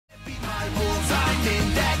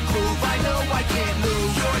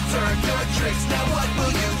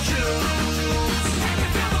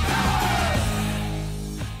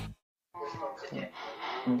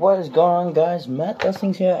what is going on, guys? Matt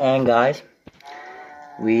Dustings here, and guys,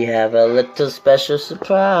 we have a little special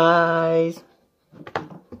surprise.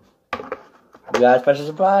 We got a special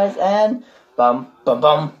surprise, and bum bum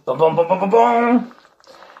bum bum bum bum bum bum bum.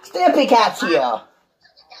 Stampy Cat's here.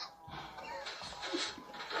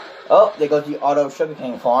 Oh, there goes the auto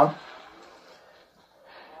sugarcane farm.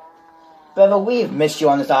 Bevo, we've missed you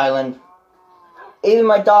on this island. Even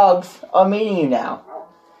my dogs are meeting you now.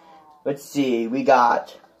 Let's see, we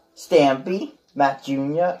got Stampy, Matt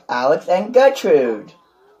Jr., Alex, and Gertrude.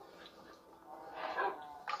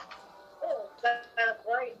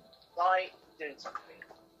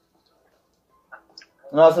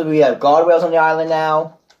 And also we have guardrails on the island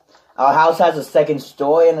now. Our house has a second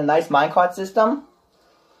story and a nice minecart system.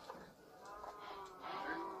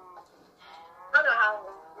 I don't know how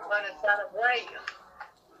I'm going to celebrate.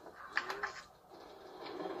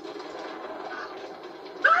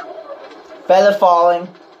 Feather falling.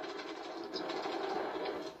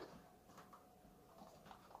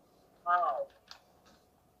 Oh.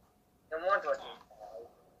 No wonder it's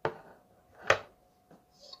I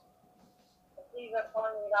see the $20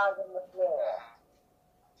 on the floor.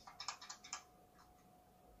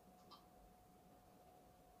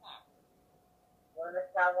 You want to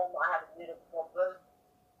tell them I have a little problem?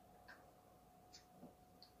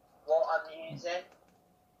 What I'm using?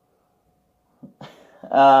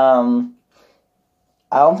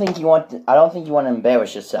 I don't think you want to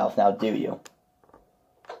embarrass yourself now, do you?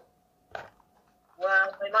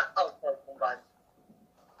 Well, they might. Oh, hold on.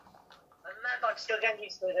 I'm still getting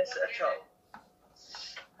used to this show.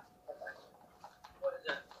 Okay. What is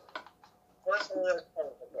it? What's the little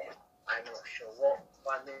thing again? I'm not sure what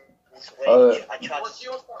one is. I tried. What's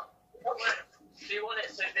your one? Do you want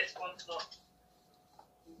it so this one's not?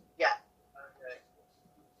 Yeah.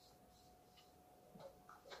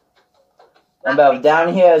 And about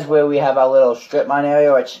down here is where we have our little strip mine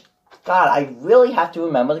area, which, God, I really have to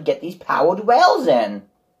remember to get these powered rails in.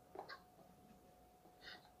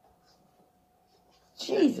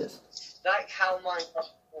 Jesus. Like how mine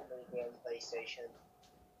was formerly here on PlayStation.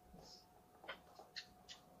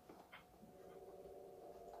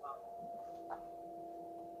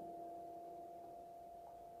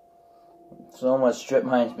 So much strip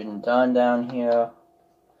mine's been done down here.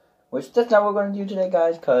 Which that's not what we're going to do today,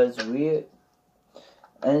 guys, because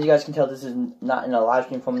and as you guys can tell, this is not in a live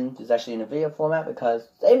stream form. This is actually in a video format because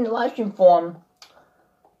it's in the live stream form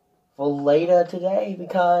for later today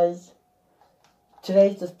because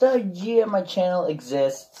today's the 3rd year my channel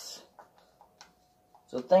exists.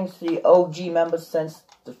 So thanks to the OG members since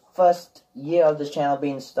the 1st year of this channel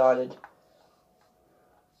being started.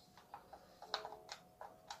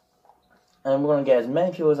 And we're going to get as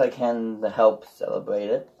many people as I can to help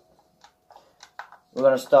celebrate it. We're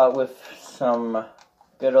going to start with some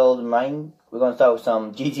good old mine. We're going to start with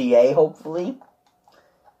some GTA, hopefully.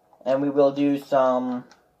 And we will do some,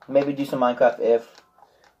 maybe do some Minecraft if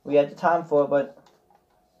we had the time for it, but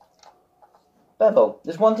Bevo,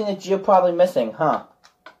 there's one thing that you're probably missing, huh?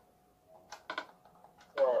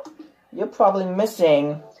 What? You're probably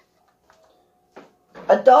missing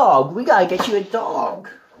a dog. We gotta get you a dog.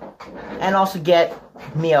 And also get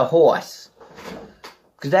me a horse.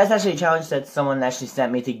 Because that's actually a challenge that someone actually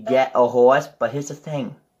sent me to get a horse. But here's the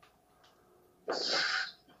thing.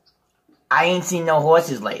 I ain't seen no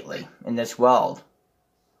horses lately in this world.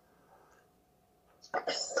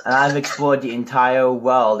 And I've explored the entire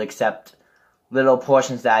world except little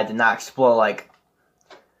portions that I did not explore. Like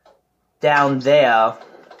down there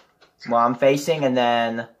where I'm facing. And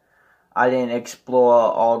then I didn't explore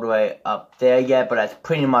all the way up there yet. But that's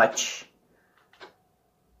pretty much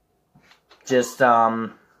just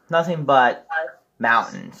nothing but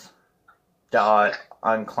mountains that are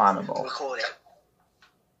unclimbable. Record it.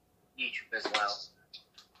 YouTube as well.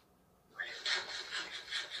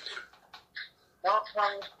 What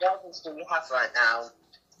buttons do we have right now?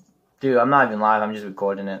 Dude, I'm not even live, I'm just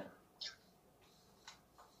recording it.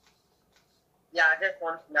 Yeah, I just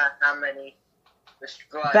want to know how many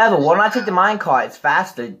subscribers. Bevo, why don't I take the minecart? It's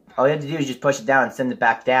faster. All you have to do is just push it down and send it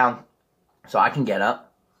back down so I can get up.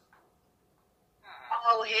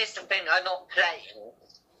 Oh, here's the thing, I'm not playing.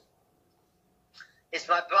 It's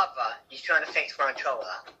my brother. He's trying to fix my controller.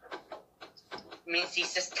 Means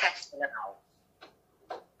he's just testing it out.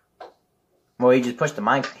 Well, he just pushed the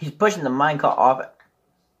mine. He's pushing the minecart off it.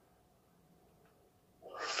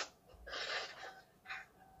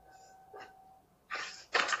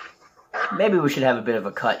 Maybe we should have a bit of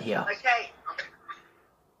a cut here. Okay.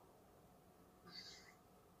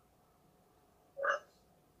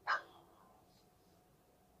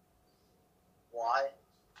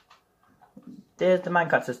 There's the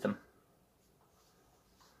minecart system.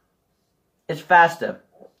 It's faster.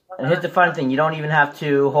 And here's the fun thing: you don't even have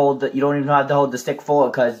to hold the stick forward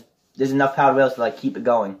because there's enough power rails to like keep it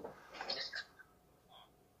going.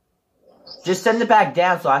 Just send it back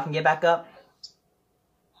down so I can get back up.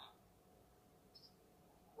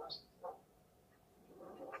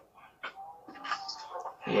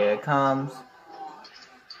 Here it comes.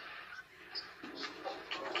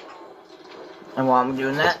 And while I'm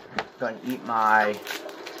doing that, I'm going to eat my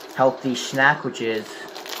healthy snack, which is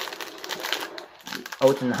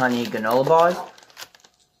oat and honey granola bars.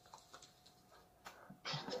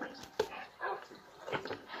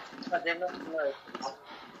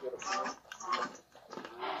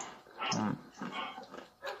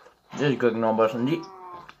 This is good granola bars indeed.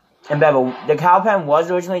 And Bevo, the cow pen was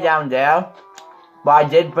originally down there, but I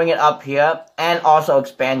did bring it up here and also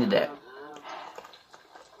expanded it.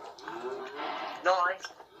 Nice.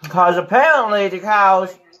 Because apparently the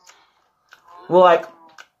cows were like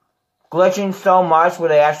glitching so much where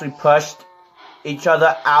they actually pushed each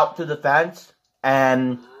other out to the fence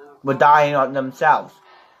and were dying on themselves.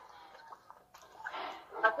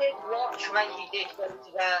 I did watch when you did go to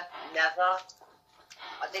the nether.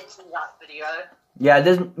 I did see that video.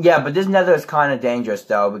 But this nether is kind of dangerous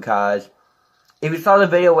though, because if you saw the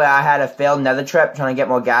video where I had a failed nether trip trying to get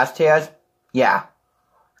more gas tiers, yeah.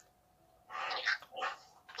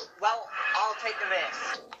 Well, I'll take the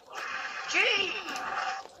risk. Gee!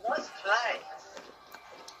 Nice play.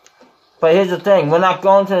 But here's the thing, we're not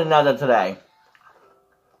going to the nether today.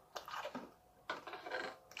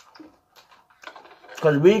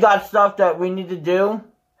 Because we got stuff that we need to do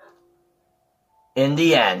in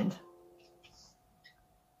the end.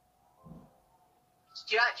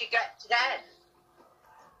 Did you actually get to the end?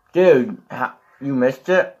 Dude, you missed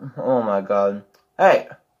it? Oh my god. Hey.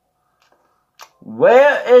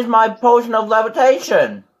 Where is my potion of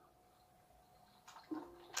levitation?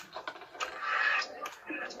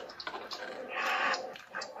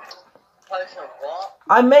 Potion of what?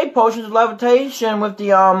 I made potions of levitation with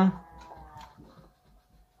the,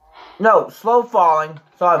 no, slow falling.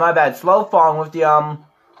 Sorry, my bad. Slow falling with the,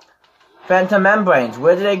 phantom membranes.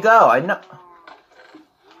 Where did they go? I know.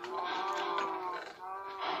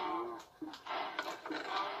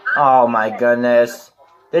 Oh my goodness.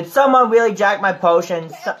 Did someone really jack my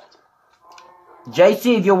potions?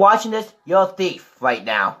 JC, if you're watching this, you're a thief right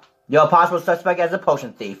now. You're a possible suspect as a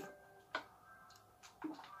potion thief.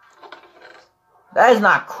 That is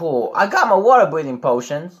not cool. I got my water breathing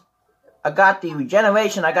potions. I got the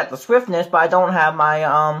regeneration, I got the swiftness, but I don't have my,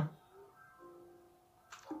 I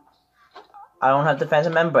don't have the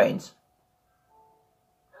phantom membranes.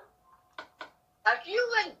 Have you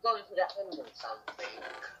gone to the end of something?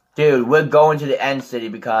 Dude, we're going to the end city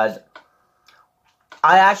because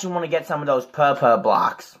I actually want to get some of those purple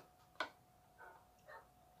blocks.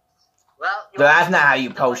 Well, So that's not how you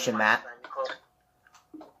potion that.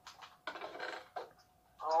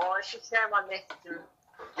 Oh, I should share my mission to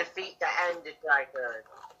defeat the end dragon.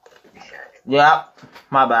 Yep,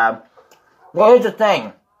 my bad. Well, here's the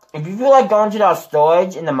thing. If you feel like going to the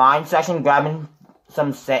storage in the mine section, grabbing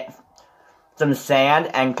some sand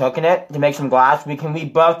and cooking it to make some glass, we can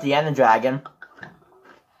rebirth the Ender Dragon.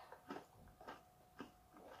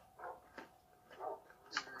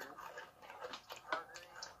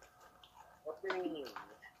 What do you mean?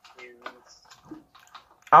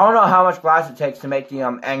 I don't know how much glass it takes to make the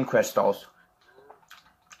end crystals.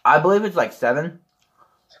 I believe it's like 7.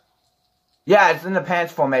 Yeah, it's in the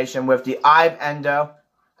pants formation with the Eve Ender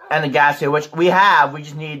and the gas here, which we have. We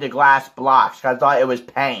just need the glass blocks because I thought it was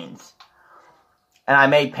panes. And I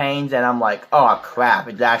made panes, and I'm like, oh crap,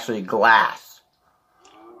 it's actually glass.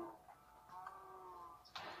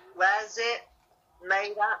 Where's it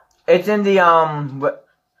made at? It's in the,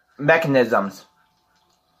 mechanisms.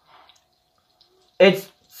 It's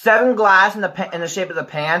 7 glass in the shape of the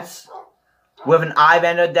pants, with an eye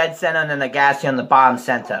bender, dead center, and then a gas here on the bottom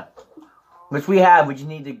center. Which we have, we just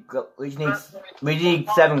need we need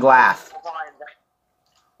 7 glass.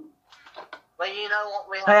 Well, you know what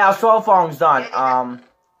we have. Hey, our soul falling's done.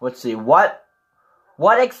 Let's see, what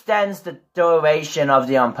extends the duration of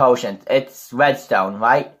the potion? It's redstone,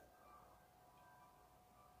 right?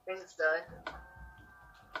 I think so.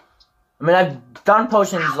 I mean, I've done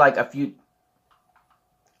potions like a few.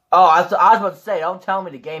 Oh, I was about to say, don't tell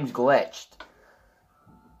me the game's glitched.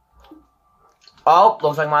 Oh,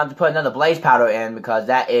 looks like I'm going to have to put another blaze powder in because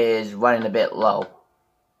that is running a bit low.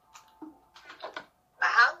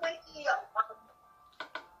 How many?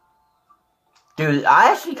 Dude,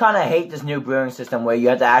 I actually kind of hate this new brewing system where you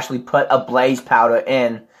have to actually put a blaze powder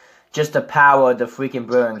in just to power the freaking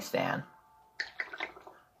brewing stand.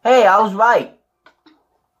 Hey, I was right.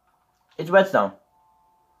 It's redstone.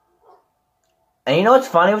 And you know what's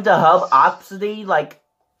funny with the hub opacity, like,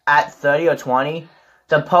 at 30 or 20?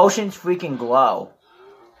 The potions freaking glow.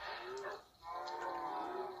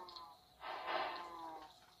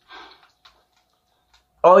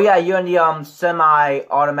 Oh yeah, you're in the,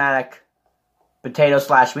 semi-automatic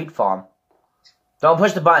potato/wheat farm. Don't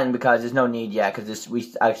push the button because there's no need yet, because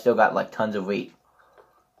I've still got, like, tons of wheat.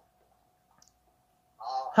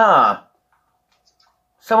 Huh.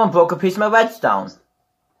 Someone broke a piece of my redstone.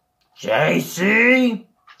 JC?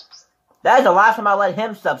 That is the last time I'll let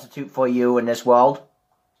him substitute for you in this world.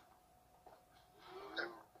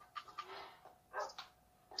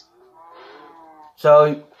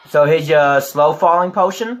 So here's your slow falling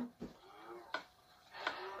potion.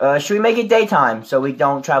 Should we make it daytime so we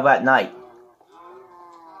don't travel at night?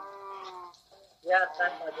 Yeah, that's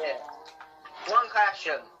idea. One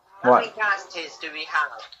question. What? How many casters do we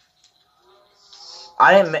have?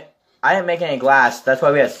 I didn't make any glass. That's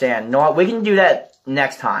why we have sand. No, we can do that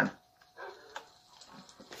next time.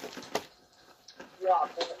 Yeah.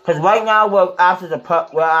 Because right now we're after the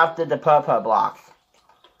purple blocks.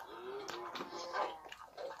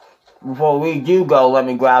 Before we do go, let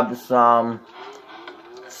me grab some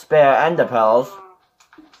spare ender pearls.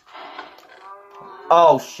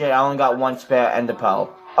 Oh shit! I only got one spare ender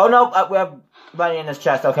pearl. Oh no, we have money in this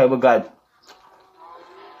chest. Okay, we're good.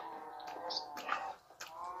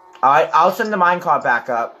 Alright, I'll send the minecart back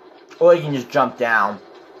up. Or you can just jump down.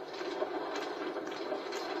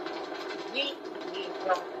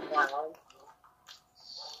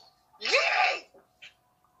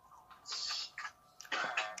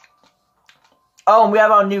 Oh, and we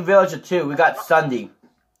have our new villager too. We got Sunday.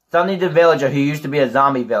 Sunday the villager who used to be a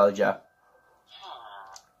zombie villager.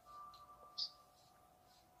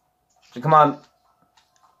 So come on.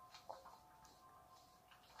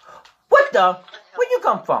 What the? Where'd you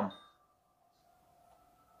come from?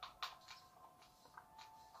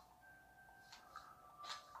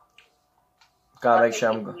 Gotta make sure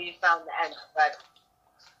I'm good.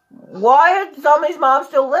 Why is zombie's mom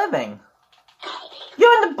still living?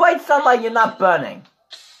 You're in the bright sunlight, you're not burning.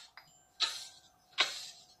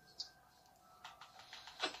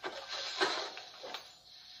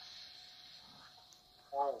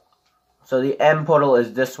 So the end portal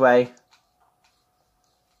is this way.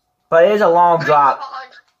 But it is a long drop.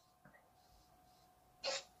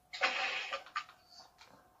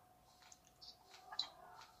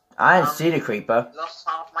 I didn't see the creeper.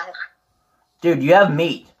 Dude, you have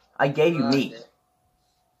meat. I gave you meat.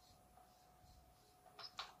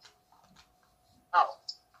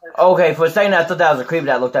 Okay, for a second I thought that was a creeper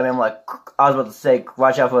that looked at me. I'm like, I was about to say,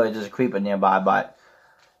 watch out for there's a creeper nearby, but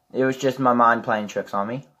it was just my mind playing tricks on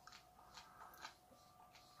me.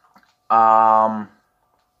 I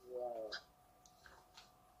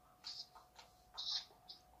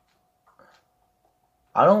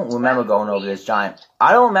don't remember going over this giant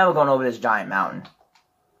mountain.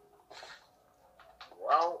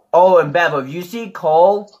 Oh, and Bevo, if you see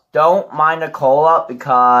coal, don't mine the coal up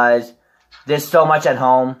because there's so much at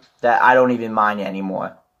home that I don't even mine it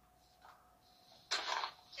anymore.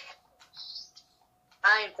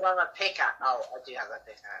 I ain't got a pickaxe. Oh, I do have a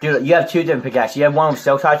pickaxe. Dude, you have two different pickaxes. You have one with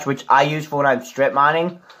silk touch, which I use for when I'm strip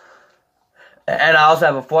mining. And I also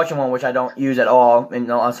have a fortune one, which I don't use at all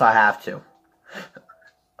unless I have to.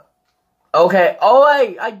 Okay, oh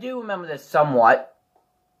wait, I do remember this somewhat.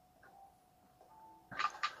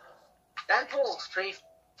 That pool's pretty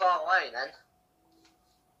far away then.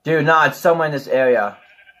 Dude, nah, it's somewhere in this area.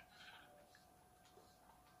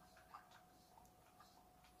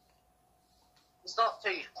 It's not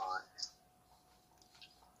too far.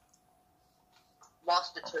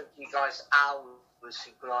 Must have took you guys hours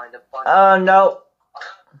to grind a bunch. No.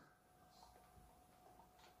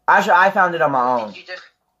 Actually, I found it on my own. Did you just...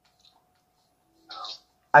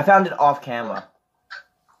 I found it off camera.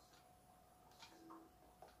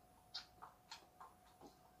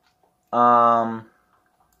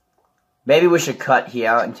 Maybe we should cut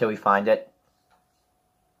here until we find it.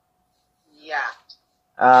 Yeah.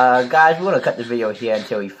 Guys, we're gonna cut the video here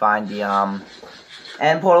until we find the,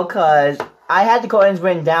 end portal, cause I had the coordinates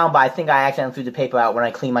written down, but I think I accidentally threw the paper out when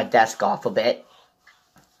I cleaned my desk off a bit.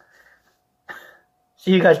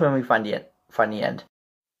 See you guys when we find the end.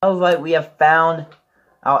 Alright, we have found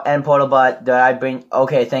our end portal, but did I bring...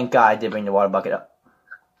 Okay, thank God I did bring the water bucket up.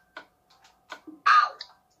 Ow!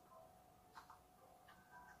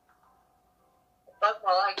 Broke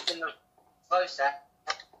my legs in the process.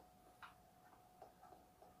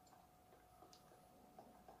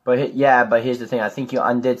 But, yeah, but here's the thing. I think you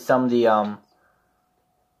undid some of the,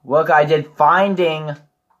 work I did finding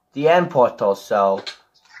the end portal, so...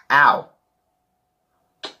 Ow.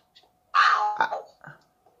 Ow!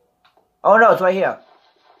 Oh no, it's right here.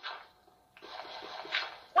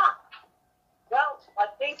 Well, I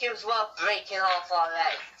think it was worth breaking off our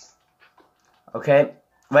legs. Okay.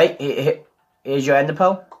 Wait, here's your ender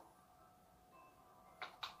pearl.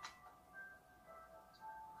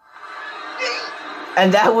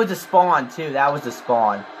 And that was the spawn, too. That was the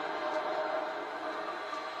spawn.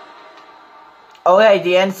 Oh, hey,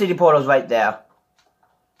 the end city portal's right there.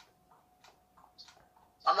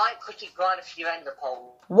 I might quickly grind a few ender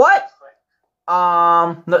pearls. What?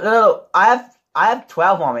 No. I have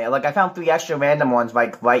 12 on me. Like, I found 3 extra random ones,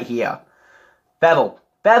 like, right here. Bevo,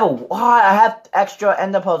 why? I have extra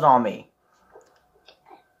ender pearls on me.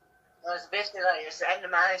 Well, it's basically like, it's the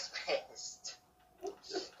Enderman is pissed.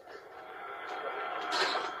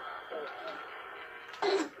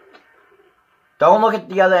 Don't look at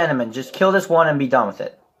the other enderman. Just kill this one and be done with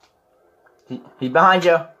it. He's behind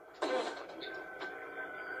you.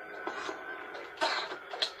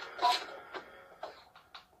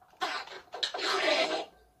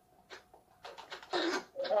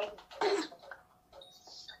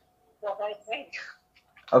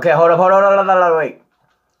 Okay, hold up, wait.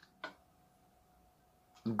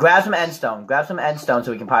 Grab some endstone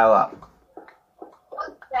so we can pile up.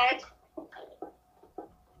 Dead.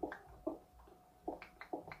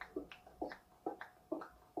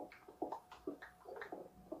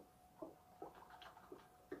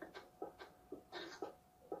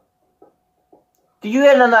 Did you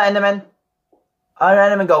hit another enderman?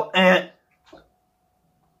 Another enderman go, eh.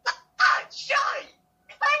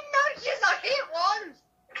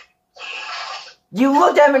 You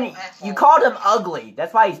looked at him and you called him ugly.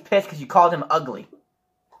 That's why he's pissed, because you called him ugly.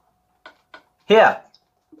 Here.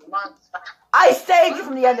 I saved you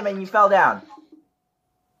from the enderman and you fell down.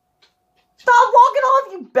 Stop walking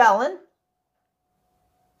off, you bellend.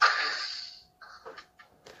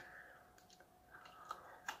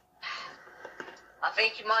 I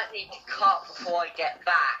think you might need to cut before I get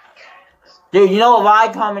back. Dude, you know what?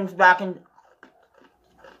 Why coming back in...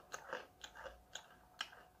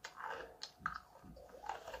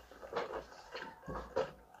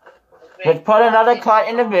 Let's put another cut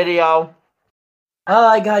in the video.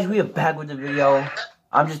 Alright guys, we are back with the video.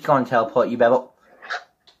 I'm just going to teleport you, Bevo.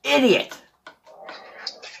 Idiot!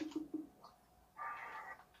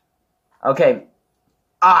 Okay.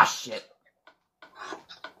 Ah, shit.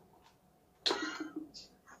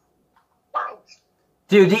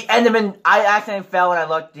 Dude, the enderman, I accidentally fell when I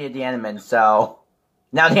looked at the enderman, so...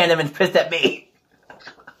 Now the enderman's pissed at me.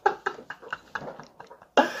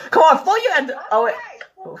 Come on, throw your ender... Oh, wait.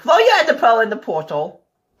 Throw your ender pearl in the portal.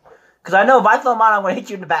 Because I know if I throw mine, I'm going to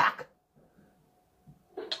hit you in the back.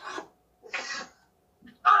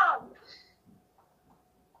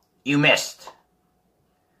 You missed.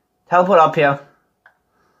 Teleport up here.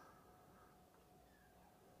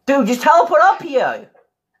 Dude, just teleport up here.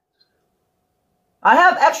 I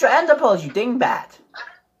have extra ender pearls, you dingbat.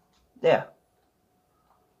 There.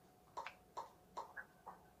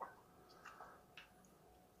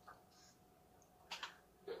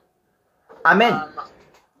 I'm in.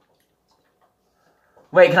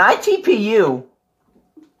 Wait, can I TP you?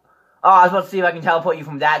 Oh, I was about to see if I can teleport you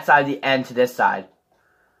from that side of the end to this side.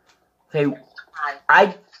 Okay,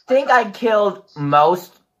 I think I killed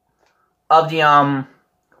most of the,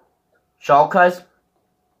 shulkers.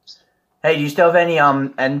 Hey, do you still have any,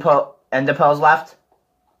 ender pearls left?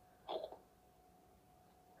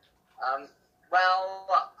 Well,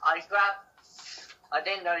 I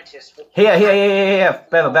didn't notice. Here.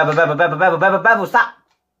 Bevo, stop.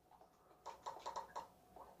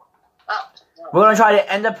 Oh, no. We're gonna try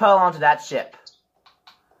to ender pearl onto that ship.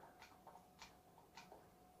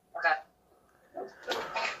 Okay.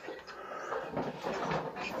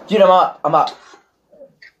 Dude, I'm up.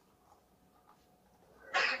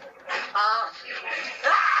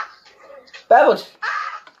 Bevo.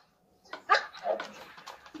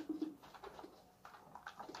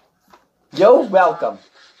 You're welcome.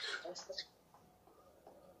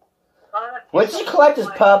 Where'd you collect this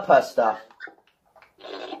purple stuff?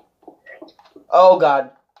 Oh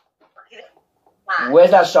god.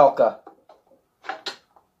 Where's that shulker?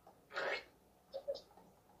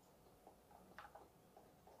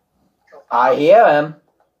 I hear him.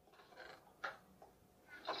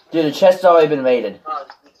 Dude, the chest's already been raided.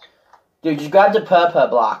 Dude, just grab the purple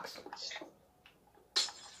blocks.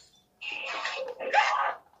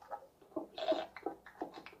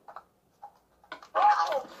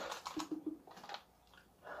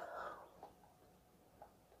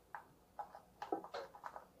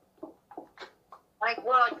 Like,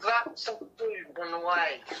 well, I grabbed some food, run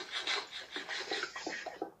away.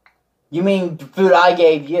 You mean the food I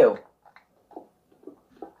gave you?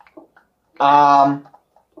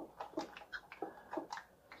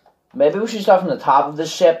 Maybe we should start from the top of the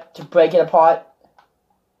ship to break it apart.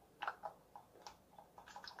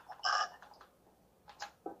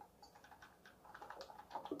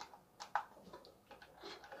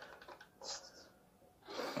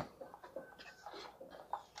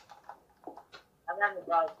 And then the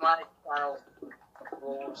guys my channel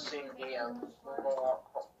will soon be more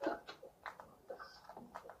popular.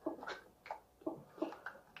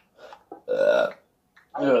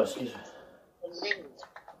 Excuse me.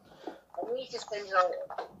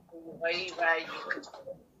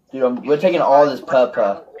 Dude, we're taking all this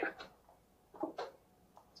purple.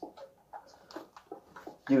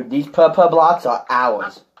 Dude, these purple blocks are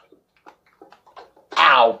ours.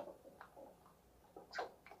 Ow!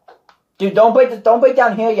 Dude, don't break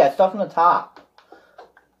down here yet. Start from the top.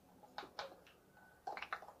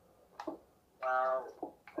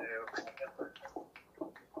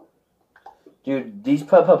 Dude, these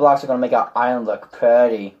purple blocks are gonna make our island look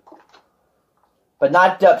pretty. But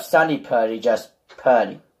not Dup Sunday pretty, just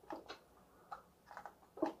pretty.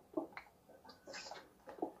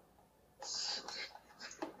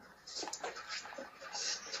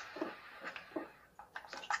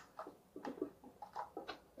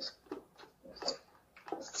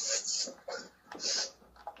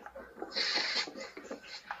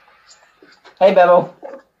 Hey, Bevo.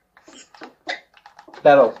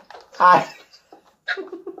 Bevo. Hi.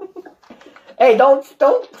 Hey, don't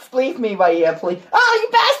spleef me right here, please. Ah, you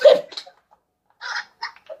bastard!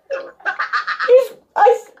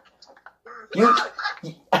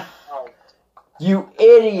 You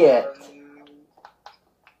idiot!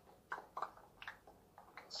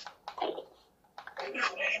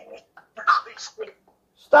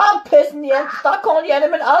 Stop pissing stop calling the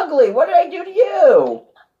enemy ugly. What did I do to you?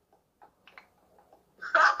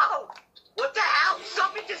 What the hell?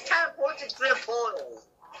 Something just teleported to the portal.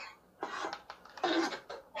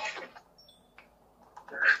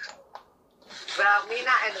 Well, me and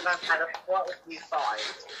that Enderman had a what would you find?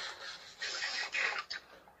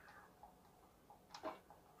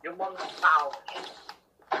 Your mum's foul.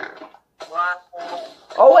 What?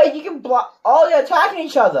 Oh wait, you can block. Oh, they're attacking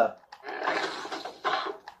each other.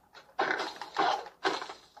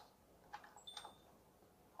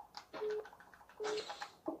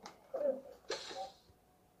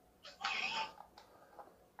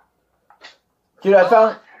 Dude, I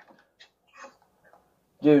found...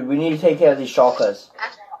 Dude, we need to take care of these shulkers.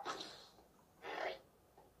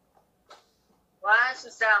 Well, as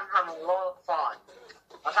it sounds, I'm having a lot of fun.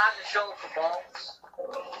 I've had the shulker box.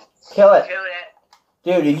 Kill it. Killed it.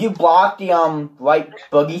 Dude, if you block the, white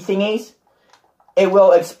boogie thingies, it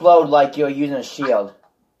will explode like you're using a shield.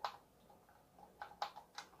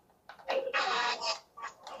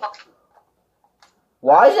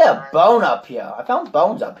 Why is there a bone up here? I found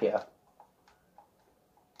bones up here.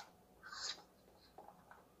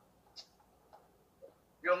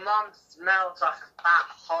 Your mum smells like a fat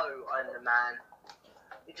hoe, Enderman.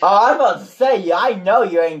 Oh, I'm about to say, yeah, I know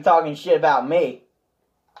you ain't talking shit about me.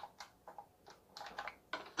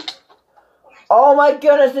 Oh my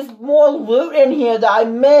goodness, there's more loot in here that I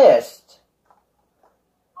missed.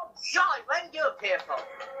 Johnny, when do you appear from?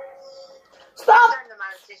 Stop!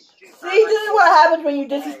 See, this is what happens when you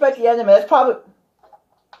disrespect the enemy. That's probably...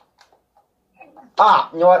 Ah,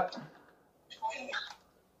 you know what?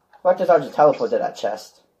 What if I just teleport to that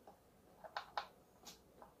chest?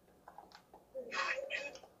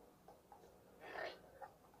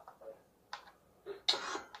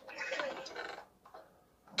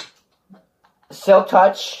 Silk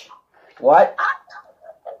touch. What?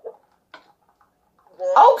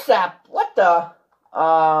 Oak sap. What the?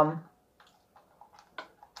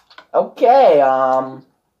 Okay.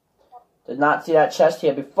 Did not see that chest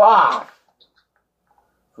here before.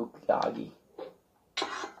 Fukuyagi.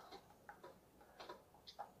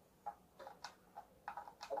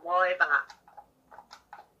 Why back?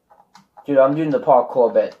 Dude, I'm doing the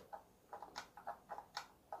parkour bit.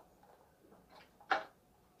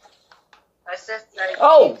 I said that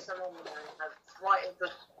oh! Quite a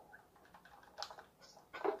good...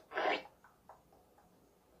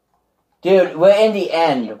 Dude, we're in the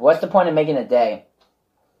end. What's the point of making a day?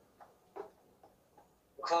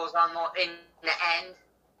 Because I'm not in the end.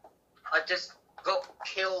 I just got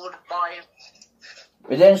killed by...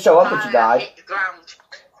 It didn't show up when you died. Hit the ground.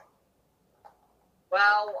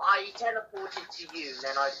 Well, I teleported to you,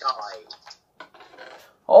 then I died.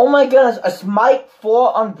 Oh my goodness, a Smite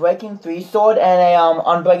 4 Unbreaking 3 sword and a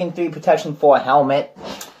Unbreaking 3 Protection 4 helmet.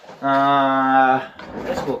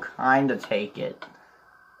 This will kinda take it.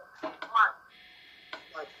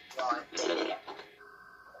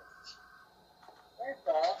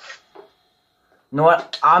 You know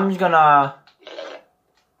what? I'm just gonna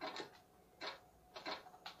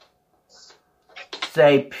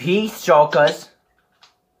say peace, jokers.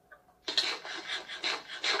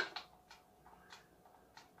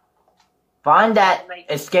 Find that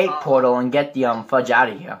escape portal and get the fudge out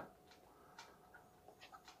of here.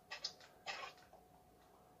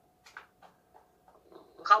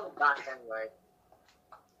 Come back anyway.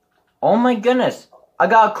 Oh my goodness! I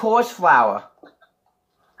got a course flower.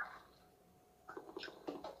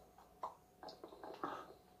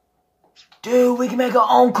 Dude, we can make our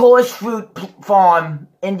own course fruit farm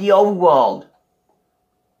in the overworld.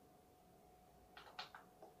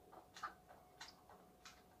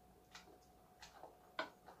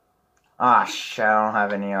 Ah, shit, I don't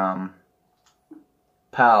have any,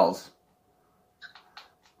 pals.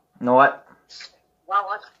 You know what?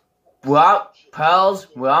 Well, pals,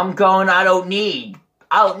 where I'm going, I don't need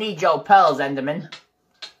your pals, Enderman.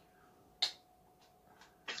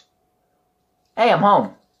 Hey, I'm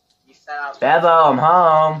home. Bevo, I'm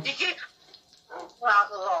home. Did you?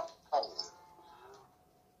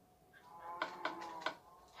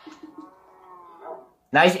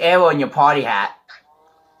 Nice arrow in your party hat.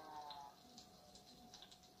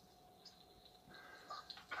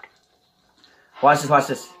 Watch this, watch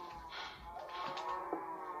this.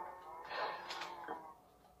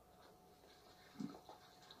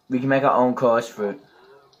 We can make our own course fruit.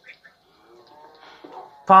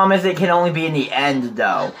 Problem is, it can only be in the end,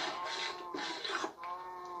 though.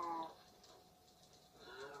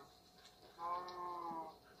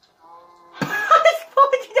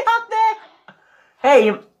 Down there.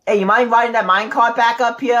 Hey, you mind riding that minecart back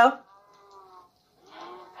up here?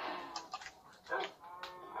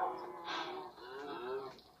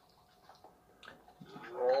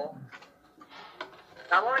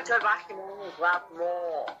 I want to go back and grab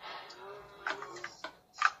more.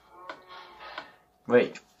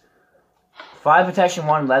 Wait. 5 protection,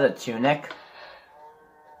 1 leather tunic.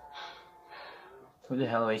 Who the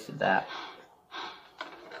hell wasted that?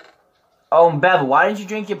 Oh, and Bevo, why didn't you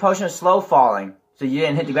drink your potion of slow falling? So you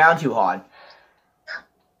didn't hit the ground too hard.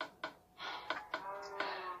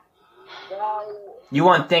 Well, you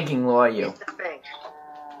weren't thinking, were you? here's the thing.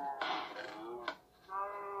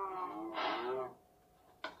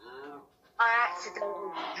 I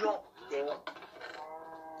accidentally dropped it.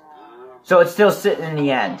 So it's still sitting in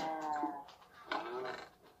the end.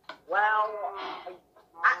 Well,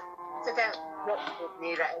 I accidentally dropped it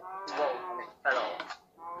near the edge of the wall and it fell off.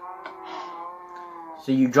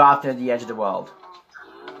 So you dropped it at the edge of the world.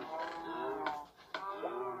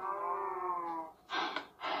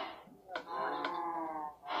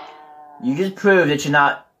 You just proved that you're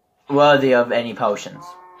not worthy of any potions.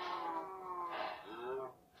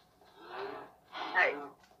 Hey, it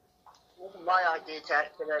wasn't my idea to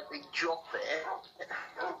accidentally drop it.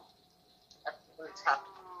 That's what's happened.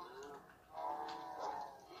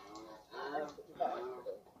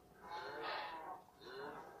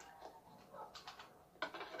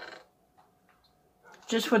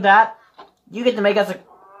 Just for that, you get to make us a...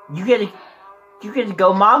 You get to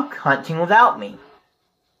go monk hunting without me.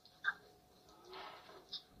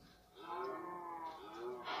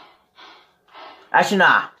 Actually,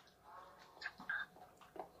 nah.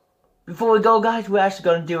 Before we go, guys, we're actually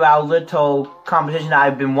going to do our little competition that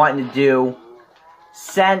I've been wanting to do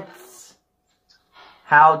since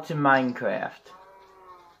How to Minecraft.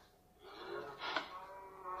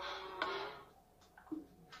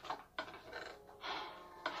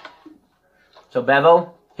 So,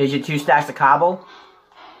 Bevo, here's your 2 stacks of cobble.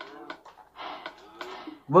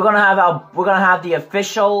 We're gonna have the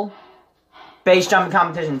official base jumping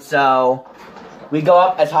competition. So we go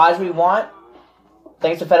up as high as we want.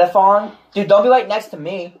 Thanks to Featherfawn. Dude, don't be right next to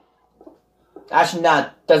me. Actually, nah,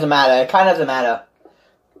 doesn't matter. It kind of doesn't matter.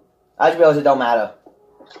 I just realized it don't matter.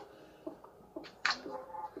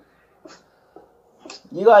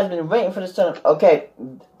 You guys have been waiting for this to... Okay,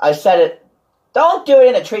 I said it. Don't do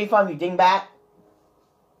it in a tree farm, you dingbat.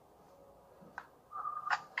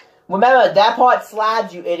 Remember, that part's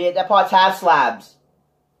slabs, you idiot. That part's half slabs.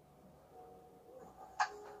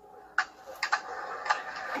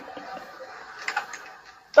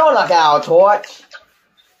 Don't knock out a torch.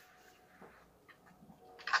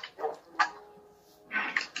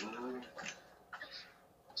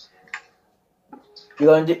 You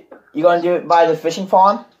gonna do it by the fishing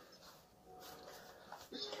farm?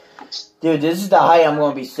 Dude, this is the height I'm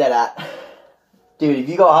gonna be set at. Dude, if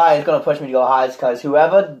you go high, it's gonna push me to go high, because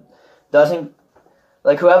whoever doesn't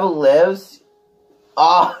Like, whoever lives...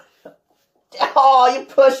 Oh, you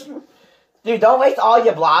pushed... Dude, don't waste all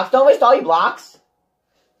your blocks. Don't waste all your blocks.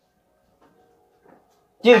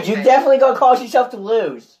 Dude, you definitely gonna cause yourself to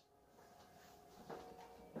lose.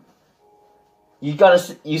 You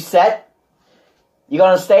set? You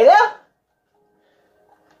gonna stay there?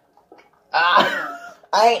 I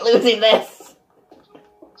ain't losing this.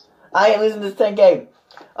 I ain't losing this 10K.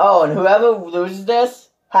 Oh, and whoever loses this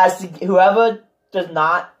has to, whoever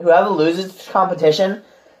loses this competition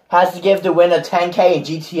has to give the winner 10K in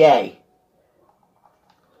GTA.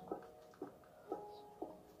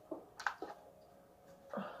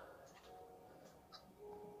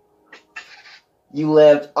 You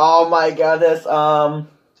lived. Oh my goodness. 360.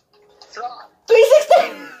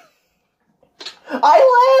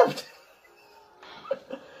 I lived.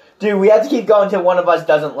 Dude, we have to keep going until one of us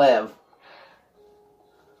doesn't live.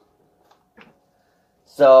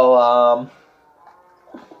 So,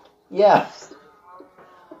 yeah.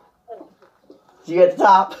 See you at the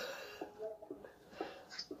top.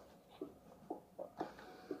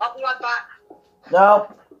 I'll be right back.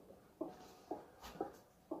 No.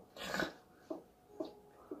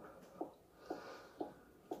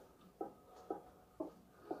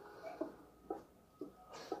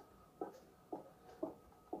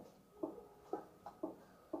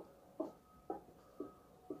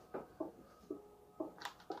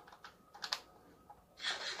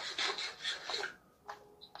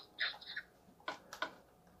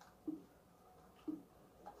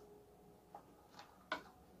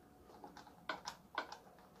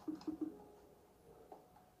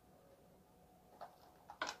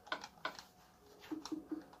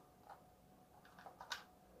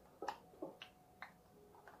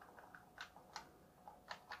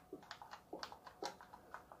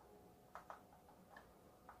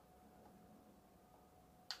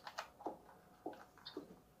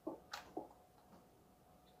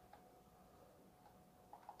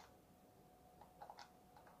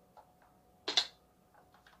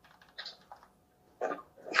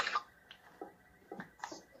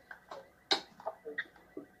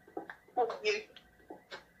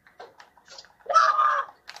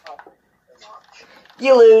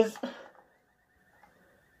 You lose.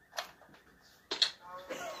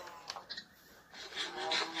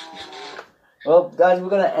 Well, guys, we're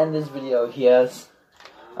gonna end this video here.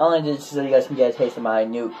 I only did this so you guys can get a taste of my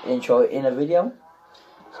new intro in a video.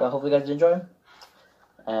 So I hope you guys enjoy.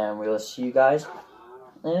 And we will see you guys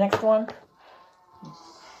in the next one.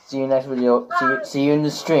 See you next video. See you in the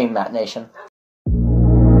stream, Matt Nation.